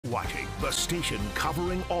Watching the station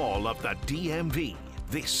covering all of the DMV.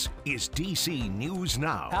 This is DC News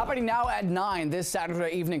Now. Happening now at 9 this Saturday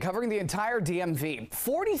evening, covering the entire DMV.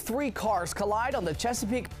 43 cars collide on the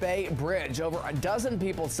Chesapeake Bay Bridge. Over a dozen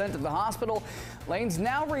people sent to the hospital. Lanes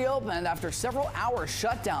now reopened after several hours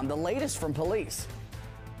shut down. The latest from police.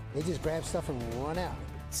 They just grab stuff and run out.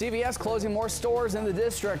 CVS closing more stores in the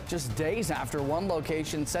district just days after one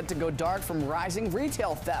location set to go dark from rising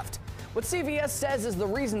retail theft. What CVS says is the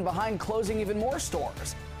reason behind closing even more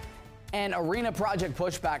stores. An arena project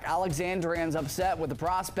pushback. Alexandrians upset with the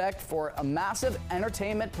prospect for a massive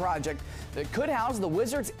entertainment project that could house the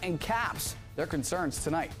Wizards and Caps. Their concerns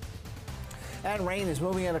tonight. And rain is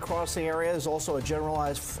moving in across the area. There's also a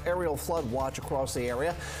generalized aerial flood watch across the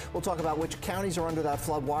area. We'll talk about which counties are under that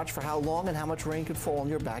flood watch, for how long, and how much rain could fall in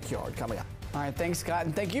your backyard coming up. All right, thanks, Scott,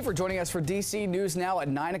 and thank you for joining us for DC News Now at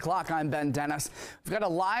 9 o'clock. I'm Ben Dennis. We've got a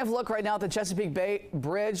live look right now at the Chesapeake Bay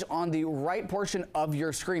Bridge on the right portion of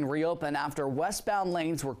your screen. Reopened after westbound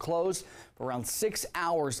lanes were closed for around 6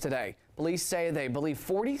 hours today. Police say they believe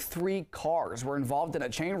 43 cars were involved in a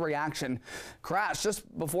chain reaction crash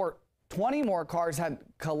just before 20 more cars had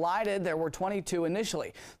collided. There were 22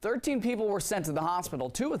 initially. 13 people were sent to the hospital,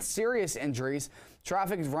 2 with serious injuries.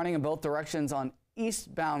 Traffic is running in both directions on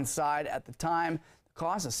eastbound side at the time. The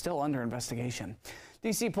cause is still under investigation.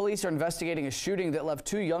 DC police are investigating a shooting that left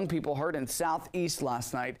 2 young people hurt in Southeast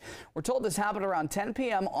last night. We're told this happened around 10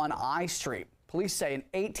 p.m. on I Street. Police say an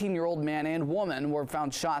 18-year-old man and woman were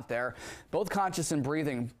found shot there, both conscious and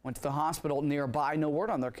breathing. Went to the hospital nearby. No word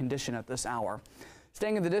on their condition at this hour.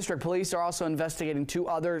 Staying in the district, police are also investigating 2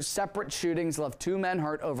 other separate shootings, left 2 men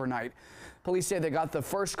hurt overnight. Police say they got the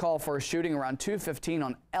first call for a shooting around 2:15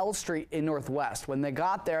 on L Street in Northwest. When they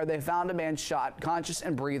got there, they found a man shot, conscious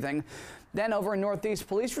and breathing. Then over in Northeast,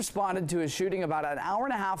 police responded to a shooting about an hour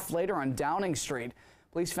and a half later on Downing Street.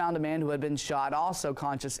 Police found a man who had been shot, also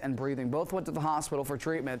conscious and breathing. Both went to the hospital for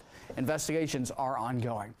treatment. Investigations are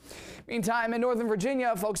ongoing. Meantime, in Northern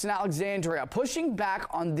Virginia, folks in Alexandria pushing back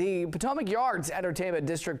on the Potomac Yards Entertainment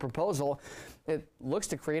District proposal. It looks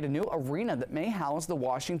to create a new arena that may house the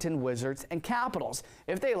Washington Wizards and Capitals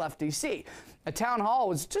if they left D.C. A town hall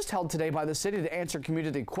was just held today by the city to answer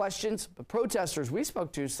community questions, but protesters we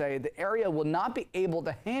spoke to say the area will not be able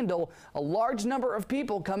to handle a large number of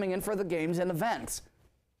people coming in for the games and events.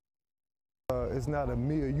 It's not a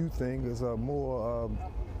me or you thing. It's more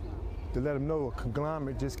to let them know a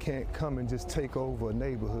conglomerate just can't come and just take over a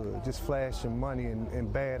neighborhood, just flashing money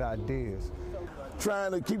and bad ideas.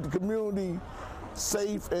 Trying to keep the community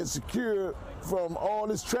safe and secure from all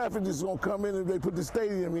this traffic that's going to come in if they put the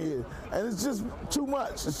stadium here. And it's just too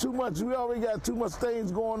much. It's too much. We already got too much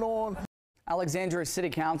things going on. Alexandria City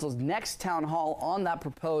Council's next town hall on that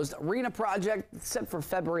proposed arena project set for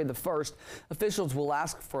February the 1st. Officials will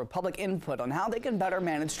ask for public input on how they can better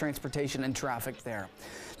manage transportation and traffic there.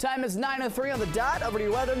 Time is 9:03 on the dot. Over to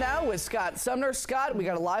your weather now with Scott Sumner. Scott, we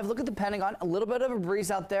got a live look at the Pentagon. A little bit of a breeze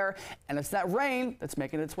out there, and it's that rain that's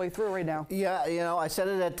making its way through right now. Yeah, you know, I said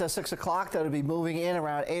it at 6 o'clock that it would be moving in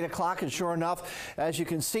around 8 o'clock, and sure enough, as you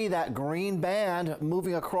can see, that green band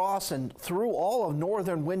moving across and through all of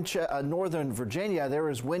northern Virginia. There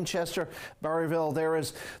is Winchester, Berryville. There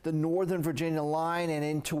is the Northern Virginia line and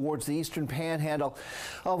in towards the eastern panhandle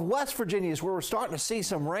of West Virginia is where we're starting to see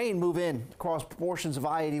some rain move in across portions of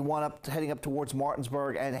I-81 heading up towards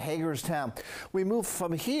Martinsburg and Hagerstown. We move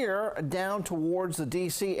from here down towards the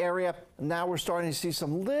D.C. area. Now we're starting to see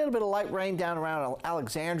some little bit of light rain down around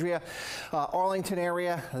Alexandria, Arlington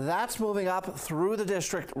area. That's moving up through the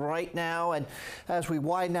district right now. And as we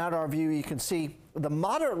widen out our view, you can see the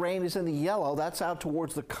moderate rain is in the yellow. That's out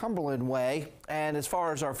towards the Cumberland Way. And as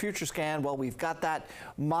far as our future scan, well, we've got that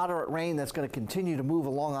moderate rain that's going to continue to move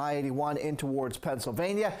along I-81 in towards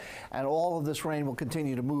Pennsylvania. And all of this rain will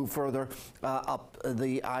continue to move further up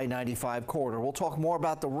the I-95 corridor. We'll talk more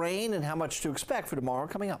about the rain and how much to expect for tomorrow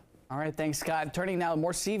coming up. All right, thanks, Scott. Turning now,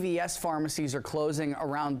 more CVS pharmacies are closing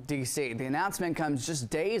around D.C. The announcement comes just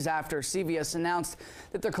days after CVS announced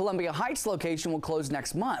that their Columbia Heights location will close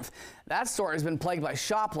next month. That store has been plagued by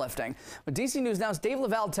shoplifting. But DC News Now's Dave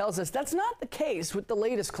Lavelle tells us that's not the case with the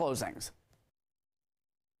latest closings.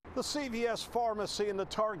 The CVS pharmacy and the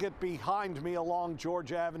Target behind me along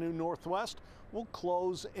George Avenue Northwest will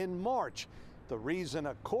close in March. The reason,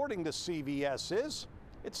 according to CVS, is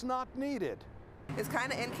it's not needed. It's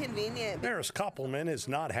kind of inconvenient. Maris Koppelman is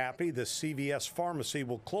not happy the CVS pharmacy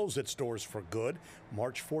will close its doors for good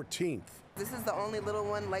March 14th. This is the only little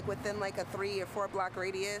one like within like a 3 or 4 block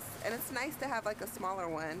radius, and it's nice to have like a smaller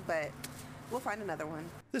one, but we'll find another one.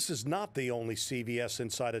 This is not the only CVS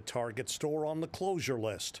inside a Target store on the closure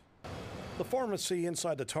list. The pharmacy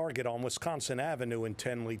inside the Target on Wisconsin Avenue in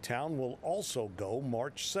Tenleytown will also go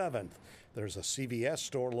March 7th. There's a CVS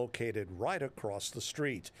store located right across the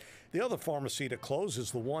street. The other pharmacy to close is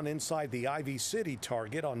the one inside the Ivy City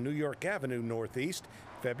Target on New York Avenue Northeast,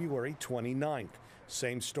 February 29th.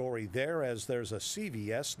 Same story there, as there's a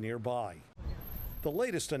CVS nearby. The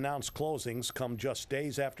latest announced closings come just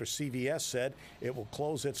days after CVS said it will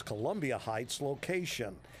close its Columbia Heights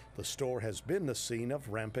location. The store has been the scene of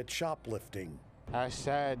rampant shoplifting. I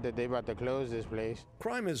sad that they about to close this place.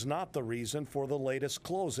 Crime is not the reason for the latest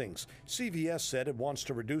closings. CVS said it wants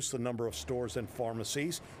to reduce the number of stores and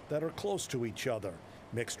pharmacies that are close to each other.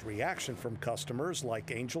 Mixed reaction from customers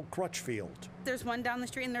like Angel Crutchfield. There's one down the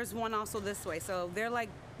street and there's one also this way, so they're like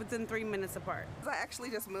within 3 minutes apart. I actually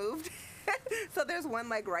just moved, so there's one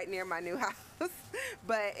like right near my new house.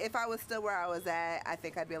 But if I was still where I was at, I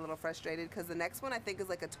think I'd be a little frustrated because the next one I think is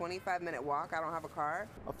like a 25-minute walk. I don't have a car.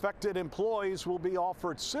 Affected employees will be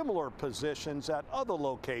offered similar positions at other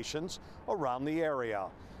locations around the area.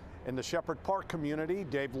 In the Shepherd Park community,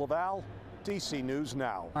 Dave Laval, DC News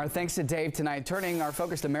Now. All right, thanks to Dave tonight. Turning our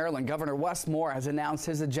focus to Maryland, Governor Wes Moore has announced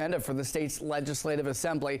his agenda for the state's legislative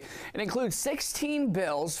assembly. It includes 16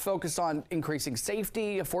 bills focused on increasing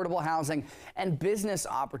safety, affordable housing, and business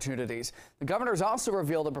opportunities. The governor has also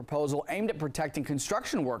revealed a proposal aimed at protecting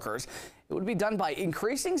construction workers. It would be done by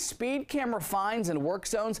increasing speed camera fines in work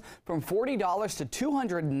zones from $40 to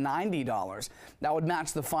 $290. That would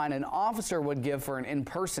match the fine an officer would give for an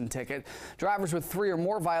in-person ticket. Drivers with 3 or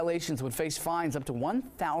more violations would face fines up to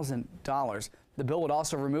 $1,000. The bill would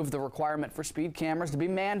also remove the requirement for speed cameras to be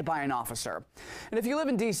manned by an officer. And if you live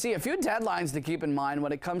in D.C., a few deadlines to keep in mind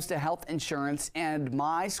when it comes to health insurance and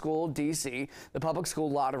My School DC, the public school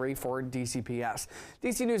lottery for DCPS.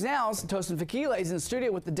 DC News Now's Tosin Fakile is in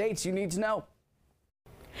studio with the dates you need to know.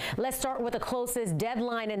 Let's start with the closest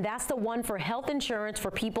deadline, and that's the one for health insurance for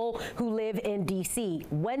people who live in D.C.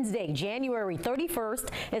 Wednesday, January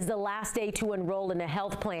 31st is the last day to enroll in a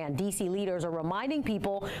health plan. D.C. leaders are reminding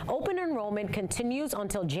people open enrollment continues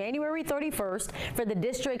until January 31st for the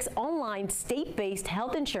district's online state-based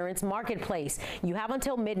health insurance marketplace. You have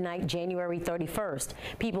until midnight, January 31st.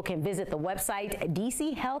 People can visit the website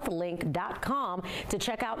dchealthlink.com to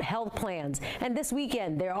check out health plans. And this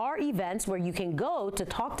weekend, there are events where you can go to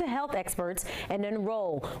talk to health experts and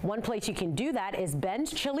enroll. One place you can do that is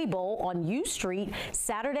Ben's Chili Bowl on U Street,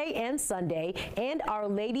 Saturday and Sunday, and Our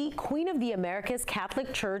Lady Queen of the Americas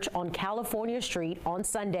Catholic Church on California Street on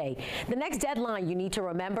Sunday. The next deadline you need to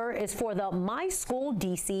remember is for the My School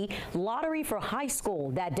DC Lottery for High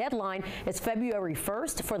School. That deadline is February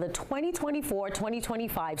 1st for the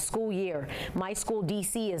 2024-2025 school year. My School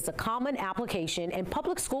DC is the common application and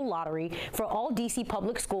public school lottery for all DC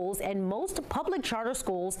public schools and most public charter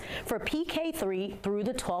schools for PK3 through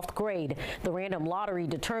the 12th grade. The random lottery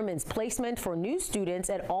determines placement for new students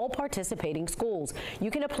at all participating schools.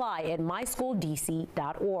 You can apply at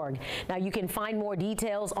myschooldc.org. Now you can find more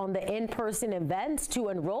details on the in-person events to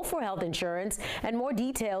enroll for health insurance and more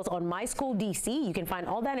details on My School DC. You can find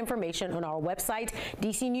all that information on our website,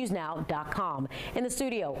 dcnewsnow.com. In the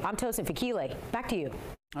studio, I'm Tosin Fakile. Back to you.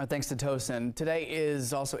 Thanks to Tosin. Today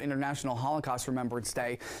is also International Holocaust Remembrance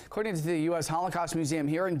Day. According to the U.S. Holocaust Museum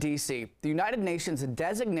here in D.C., the United Nations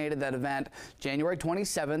designated that event January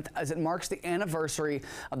 27th as it marks the anniversary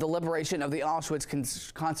of the liberation of the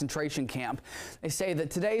Auschwitz concentration camp. They say that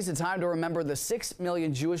today is the time to remember the 6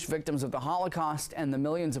 million Jewish victims of the Holocaust and the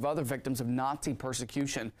millions of other victims of Nazi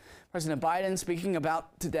persecution. President Biden speaking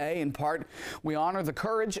about today, in part, we honor the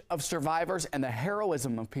courage of survivors and the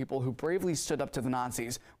heroism of people who bravely stood up to the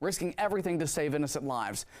Nazis, risking everything to save innocent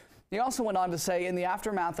lives. He also went on to say, in the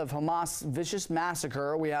aftermath of Hamas' vicious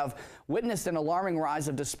massacre, we have witnessed an alarming rise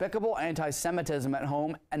of despicable anti-Semitism at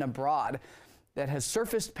home and abroad that has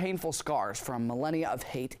surfaced painful scars from millennia of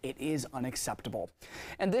hate. It is unacceptable.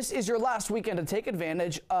 And this is your last weekend to take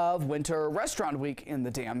advantage of Winter Restaurant Week in the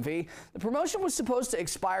DMV. The promotion was supposed to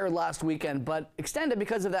expire last weekend, but extended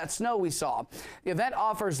because of that snow we saw. The event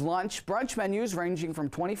offers lunch, brunch menus ranging from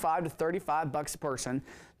 $25 to $35 a person,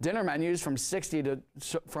 dinner menus from $40 to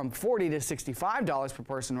 $65 per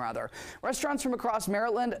person, rather. Restaurants from across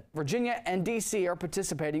Maryland, Virginia, and D.C. are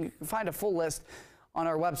participating. You can find a full list on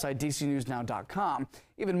our website, dcnewsnow.com.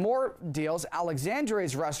 Even more deals.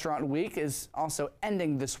 Alexandria's Restaurant Week is also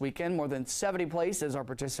ending this weekend. More than 70 places are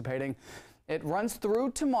participating. It runs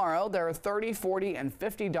through tomorrow. There are $30, $40, and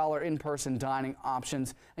 $50 in-person dining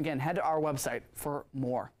options. Again, head to our website for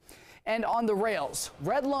more. And on the rails,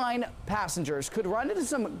 Red Line passengers could run into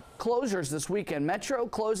some closures this weekend. Metro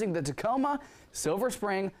closing the Tacoma, Silver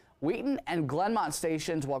Spring, Wheaton and Glenmont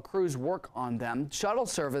stations while crews work on them. Shuttle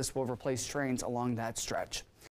service will replace trains along that stretch.